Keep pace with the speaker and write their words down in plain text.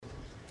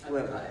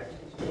Well,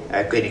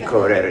 Gwynny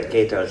Cor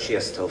Gaydal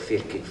Shiasto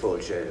Firkin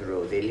Folge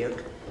Rovilliog,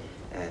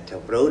 to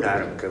Broad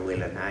Arm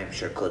Gerwill and I'm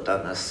sure could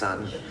on a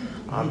son,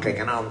 on like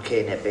an arm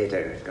cane a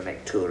better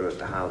connect tour of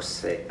the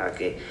house,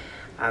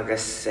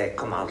 August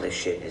come all the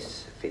shit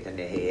is fit in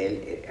the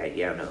hail,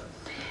 you know.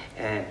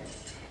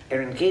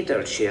 Erin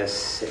Gaydal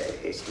Shias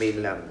is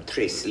Milam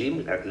 3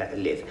 slim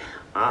live,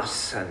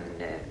 us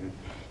and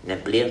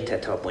Nablianta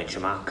top when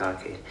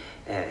Shamaka,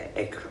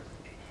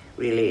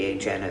 really a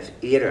gen of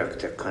Iraq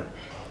to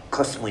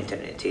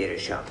Cosmointon and Tira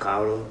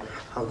Carol,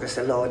 August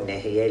a Lord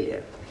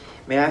Nehialia.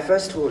 May I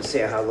first of all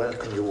say how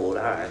welcome you all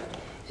are,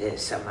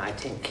 some I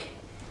think,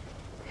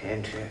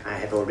 and I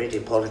have already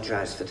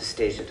apologized for the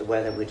state of the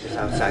weather, which is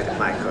outside of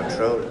my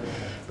control,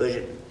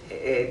 but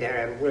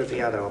there will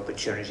be other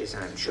opportunities.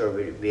 I'm sure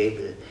we'll be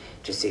able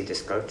to see the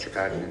sculpture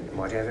garden and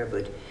whatever,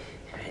 but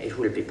it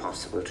will be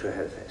possible to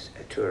have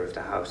a tour of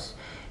the house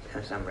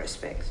in some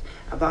respects.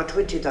 About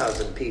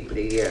 20,000 people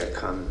a year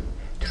come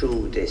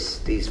through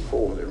these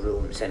formal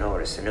rooms in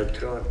Oris and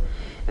Uchtron.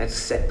 That's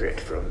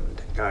separate from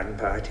the garden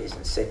parties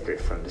and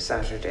separate from the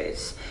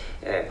Saturdays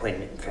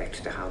when in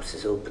fact the house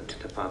is open to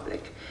the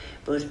public.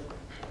 But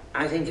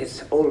I think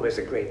it's always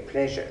a great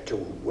pleasure to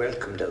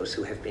welcome those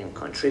who have been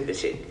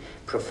contributing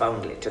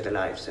profoundly to the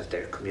lives of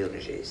their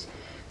communities.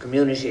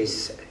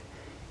 Communities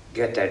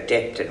get their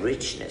depth and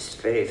richness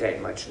very, very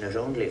much not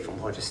only from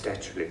what is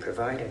statutorily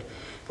provided,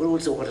 but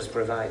also what is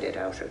provided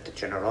out of the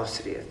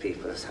generosity of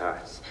people's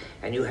hearts.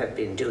 And you have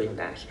been doing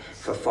that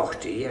for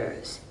 40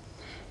 years.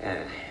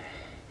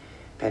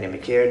 Penny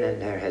McKiernan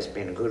there has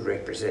been a good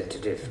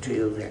representative to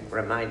you,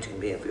 reminding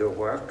me of your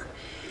work.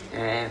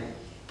 And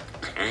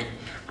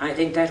I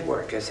think that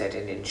work has had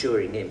an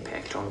enduring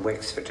impact on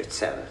Wexford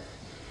itself.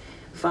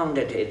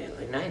 Founded in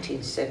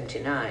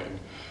 1979,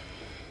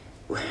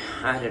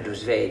 Ireland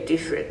was very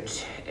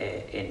different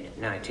in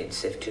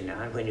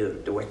 1979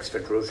 when the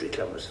Wexford Rotary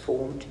Club was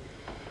formed.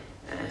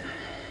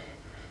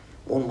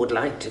 One would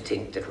like to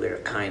think that we're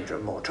a kinder,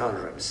 more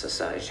tolerant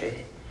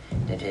society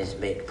that has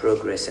made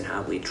progress in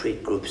how we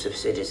treat groups of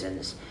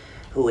citizens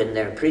who in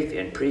their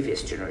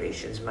previous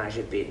generations might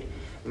have been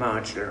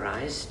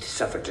marginalised,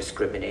 suffered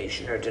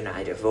discrimination or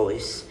denied a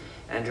voice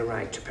and a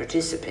right to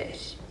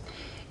participate.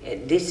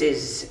 This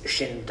is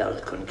Shin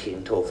Dalcon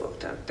Cín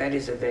Tófachta. That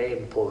is a very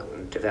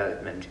important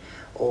development,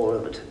 all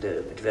of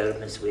the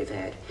developments we've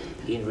had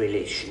in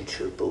relation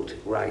to both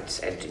rights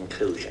and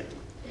inclusion.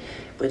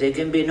 But there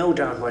can be no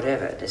doubt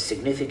whatever the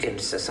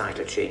significant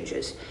societal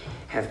changes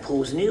have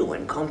posed new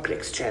and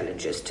complex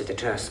challenges to the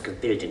task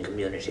of building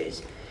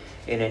communities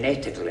in an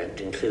ethical and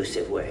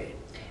inclusive way.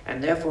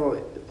 And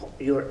therefore,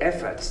 your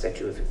efforts that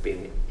you've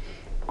been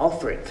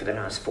offering for the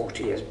last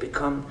 40 years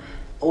become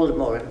all the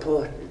more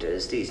important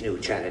as these new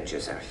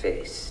challenges are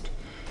faced.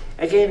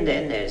 Again,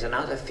 then, there's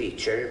another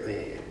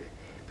feature,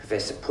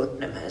 Professor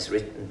Putnam has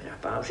written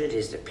about it,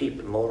 is that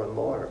people more and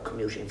more are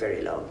commuting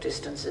very long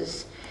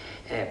distances.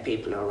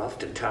 People are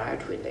often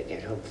tired when they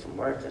get home from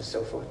work and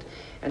so forth.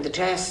 And the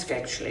task,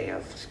 actually,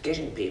 of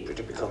getting people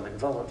to become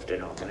involved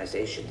in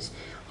organisations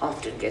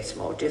often gets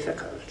more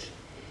difficult.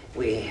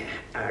 We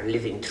are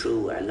living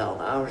through a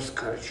long hours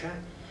culture,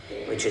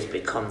 which has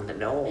become the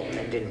norm,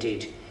 and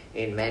indeed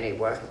in many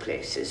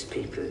workplaces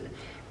people,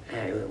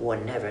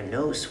 one never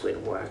knows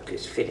when work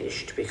is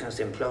finished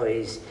because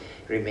employees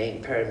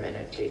remain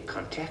permanently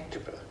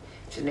contactable.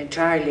 It's an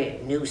entirely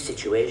new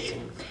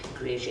situation,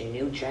 creating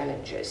new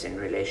challenges in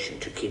relation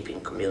to keeping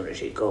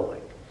community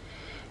going.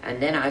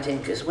 And then I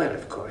think as well,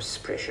 of course,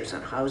 pressures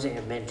on housing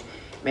have meant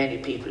many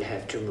people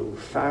have to move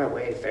far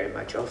away, very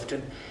much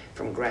often,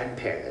 from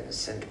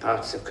grandparents and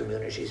parts of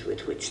communities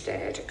with which they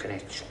had a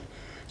connection.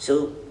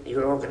 So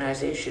your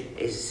organisation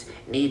is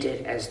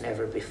needed as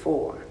never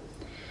before.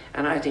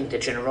 And I think the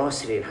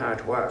generosity and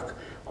hard work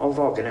of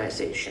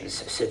organisations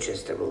such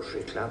as the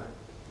Rotary Club,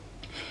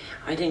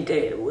 I think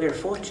we're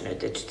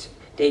fortunate that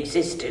they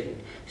exist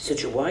in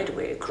such a wide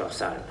way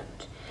across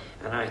Ireland.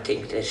 And I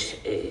think that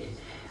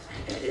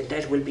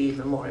that will be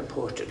even more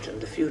important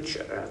in the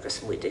future.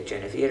 Agus with the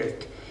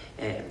Genevieve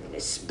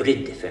is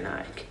brinde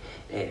fenag,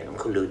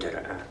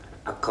 Kuluder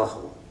a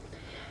kohu.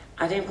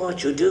 I think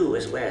what you do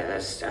as well,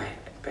 as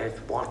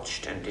I've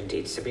watched, and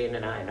indeed Sabine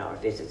and I in our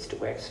visits to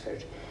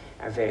Wexford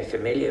are very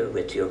familiar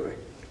with your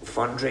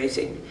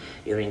fundraising,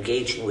 you're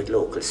engaging with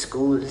local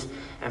schools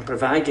and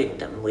providing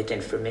them with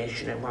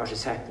information on what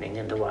is happening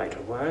in the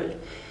wider world.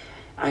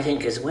 I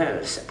think as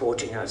well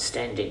supporting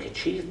outstanding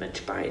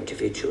achievement by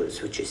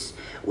individuals which is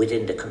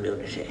within the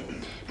community,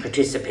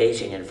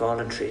 participating in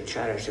voluntary and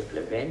charitable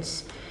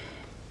events,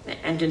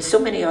 and in so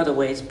many other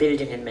ways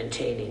building and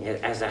maintaining,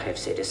 as I have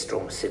said, a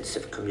strong sense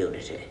of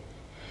community.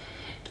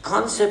 The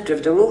concept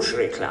of the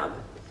Rotary Club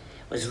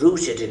was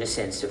rooted in a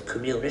sense of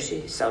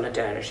community,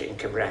 solidarity and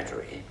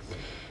camaraderie.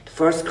 The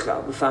first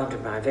club,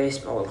 founded by a very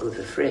small group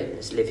of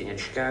friends living in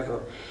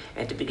Chicago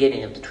at the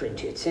beginning of the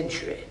 20th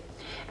century,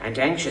 and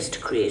anxious to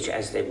create,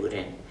 as they would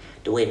in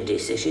the Windy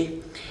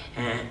City,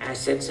 a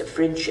sense of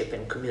friendship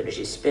and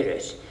community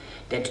spirit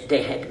that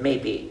they had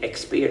maybe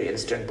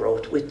experienced and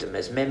brought with them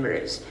as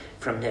memories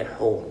from their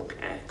home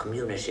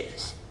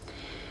communities.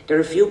 There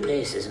are a few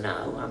places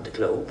now on the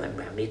globe,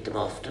 and I meet them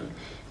often,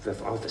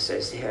 with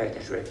officers here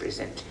that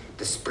represent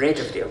the spread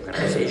of the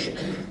organisation.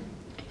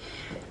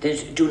 There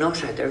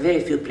are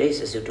very few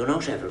places who do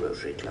not have a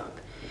Rotary Club.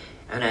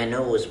 And I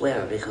know as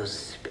well,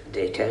 because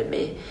they tell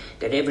me,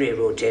 that every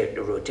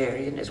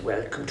Rotarian is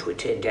welcome to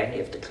attend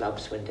any of the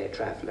clubs when they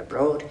travel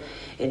abroad,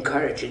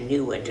 encouraging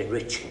new and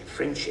enriching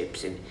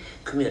friendships in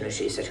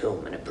communities at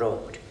home and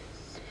abroad.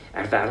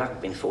 Ar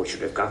bhealach been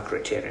fortunate of gach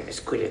Rotarian is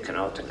Quillican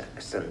out in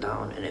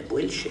Sundown and in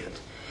Wilshield.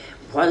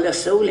 While the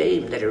sole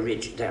aim that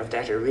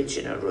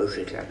original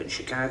Rotary Club in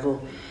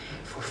Chicago,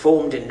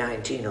 formed in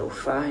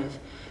 1905,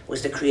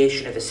 was the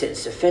creation of a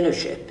sense of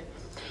fellowship,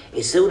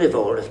 it soon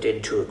evolved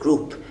into a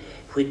group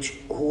who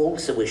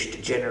also wished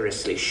to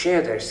generously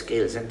share their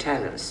skills and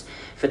talents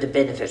for the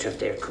benefit of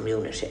their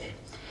community.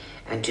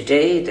 And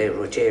today, the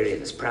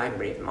Rotarians'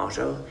 primary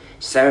motto,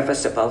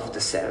 service above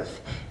the self,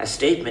 a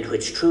statement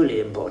which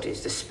truly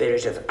embodies the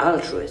spirit of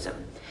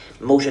altruism,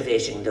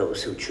 motivating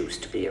those who choose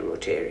to be a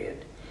Rotarian.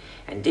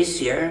 And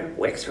this year,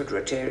 Wexford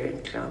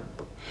Rotarian Club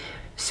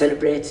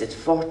celebrates its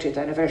 40th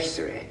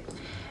anniversary.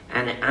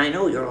 And I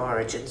know your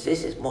origins.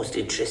 This is most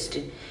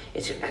interesting.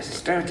 It has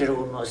started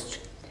almost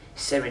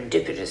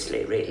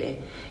serendipitously,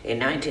 really, in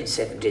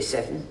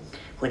 1977,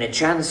 when a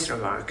chance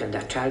remark in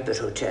the Talbot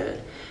Hotel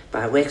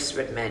by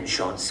Wexford man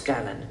Sean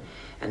Scallon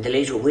and the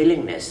later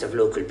willingness of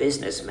local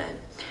businessman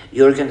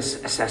Jürgen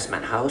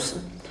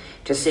Sassmanhausen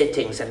to set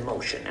things in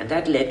motion. And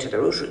that led to the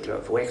Rotary Club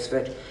of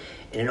Wexford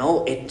in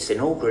its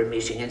inaugural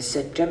meeting in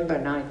September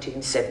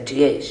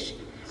 1978.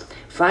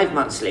 5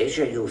 months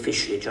later, you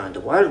officially joined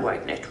the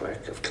worldwide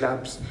network of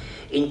clubs,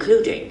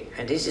 including,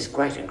 and this is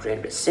quite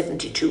incredible,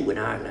 72 in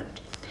Ireland.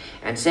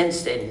 And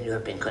since then, you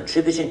have been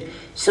contributing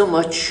so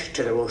much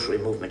to the Rotary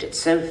movement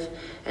itself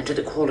and to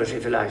the quality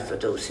of life for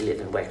those who live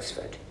in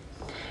Wexford.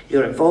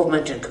 Your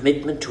involvement and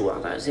commitment to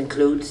others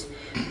includes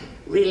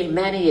really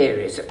many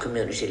areas of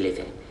community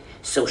living: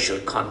 social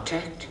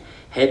contact,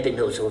 helping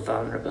those who are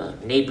vulnerable,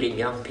 enabling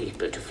young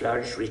people to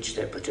flourish, reach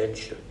their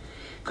potential,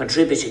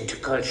 contributing to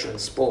culture and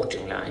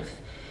sporting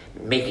life,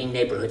 making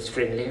neighbourhoods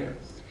friendlier,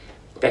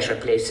 better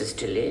places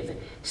to live,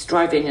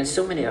 striving in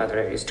so many other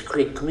areas to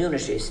create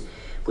communities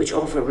which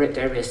offer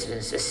their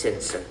residents a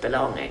sense of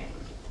belonging.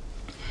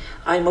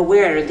 I'm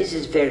aware, and this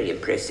is very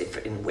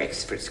impressive in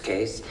Wexford's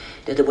case,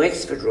 that the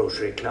Wexford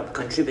Rotary Club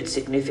contributes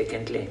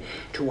significantly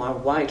to our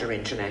wider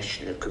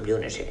international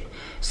community,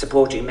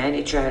 supporting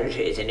many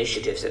charities,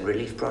 initiatives and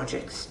relief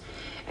projects.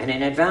 And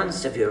in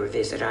advance of your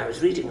visit, I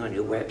was reading on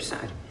your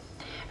website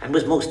and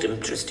was most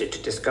interested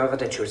to discover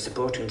that you're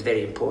supporting the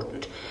very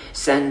important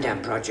Sand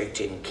Dam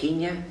project in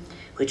Kenya,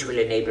 which will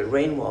enable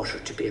rainwater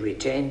to be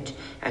retained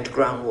and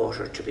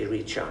groundwater to be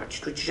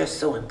recharged, which is just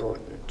so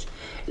important,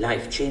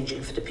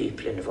 life-changing for the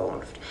people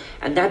involved.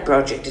 And that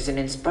project is an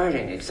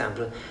inspiring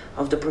example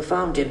of the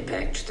profound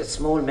impact that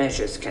small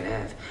measures can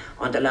have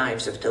on the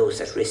lives of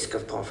those at risk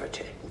of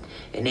poverty,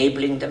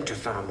 enabling them to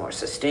farm more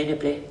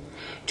sustainably,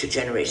 to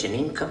generate an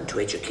income, to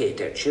educate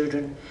their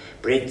children,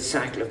 break the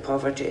cycle of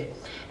poverty,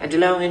 and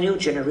allowing a new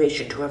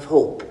generation to have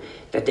hope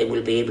that they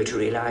will be able to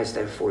realise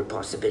their full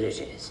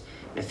possibilities.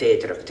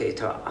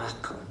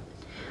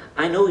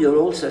 I know you're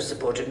also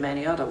supported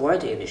many other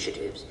worthy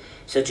initiatives,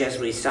 such as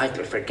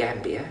Recycle for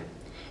Gambia,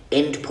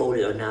 End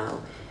Polio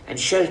Now, and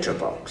Shelter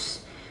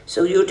Box.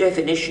 So your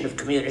definition of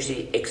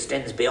community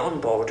extends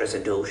beyond borders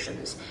and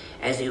oceans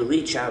as you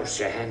reach out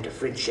your hand of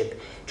friendship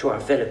to our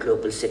fellow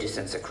global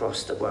citizens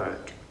across the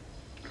world.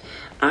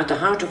 At the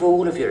heart of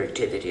all of your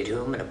activity at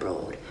home and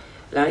abroad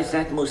lies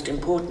that most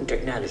important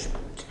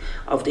acknowledgement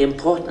of the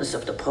importance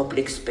of the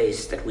public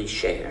space that we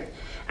share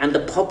and the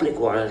public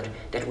world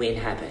that we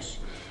inhabit,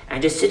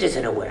 and a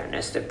citizen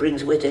awareness that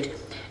brings with it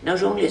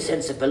not only a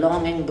sense of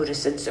belonging but a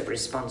sense of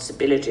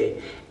responsibility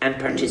and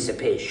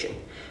participation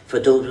for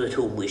those with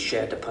whom we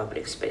share the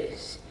public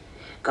space.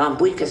 I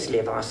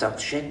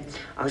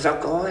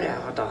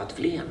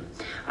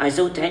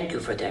so thank you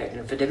for that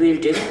and for the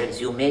real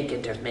difference you make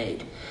and have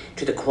made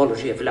to the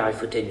quality of life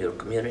within your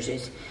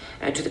communities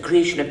and to the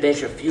creation of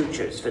better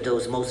futures for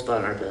those most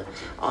vulnerable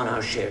on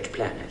our shared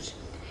planet.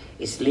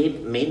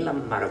 Islim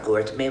mainlam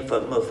maragort me for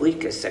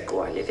mofwikas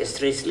sequaliv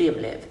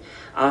istrislim live.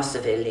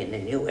 Asavel in the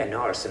new and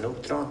arson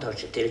utron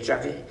touch till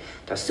jaggy,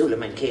 the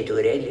Suleiman Kedu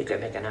Relica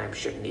Meganheim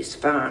should nis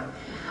far.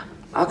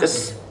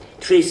 August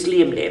Three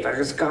slim live,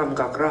 agus gam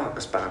gach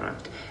ragas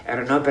banant,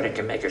 an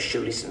oberike mega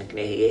shulis and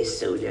gnehi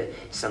soja,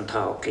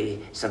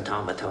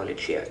 Santamatali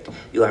shirt.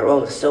 You are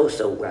all so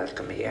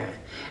welcome here,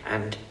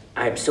 and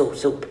I'm so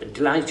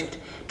delighted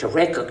to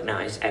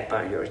recognise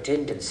by your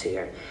attendance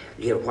here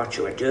what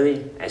you are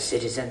doing as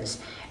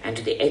citizens and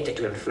to the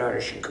ethical and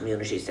flourishing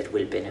communities that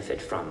will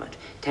benefit from it.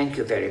 Thank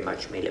you very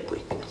much, Mila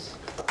Buitens.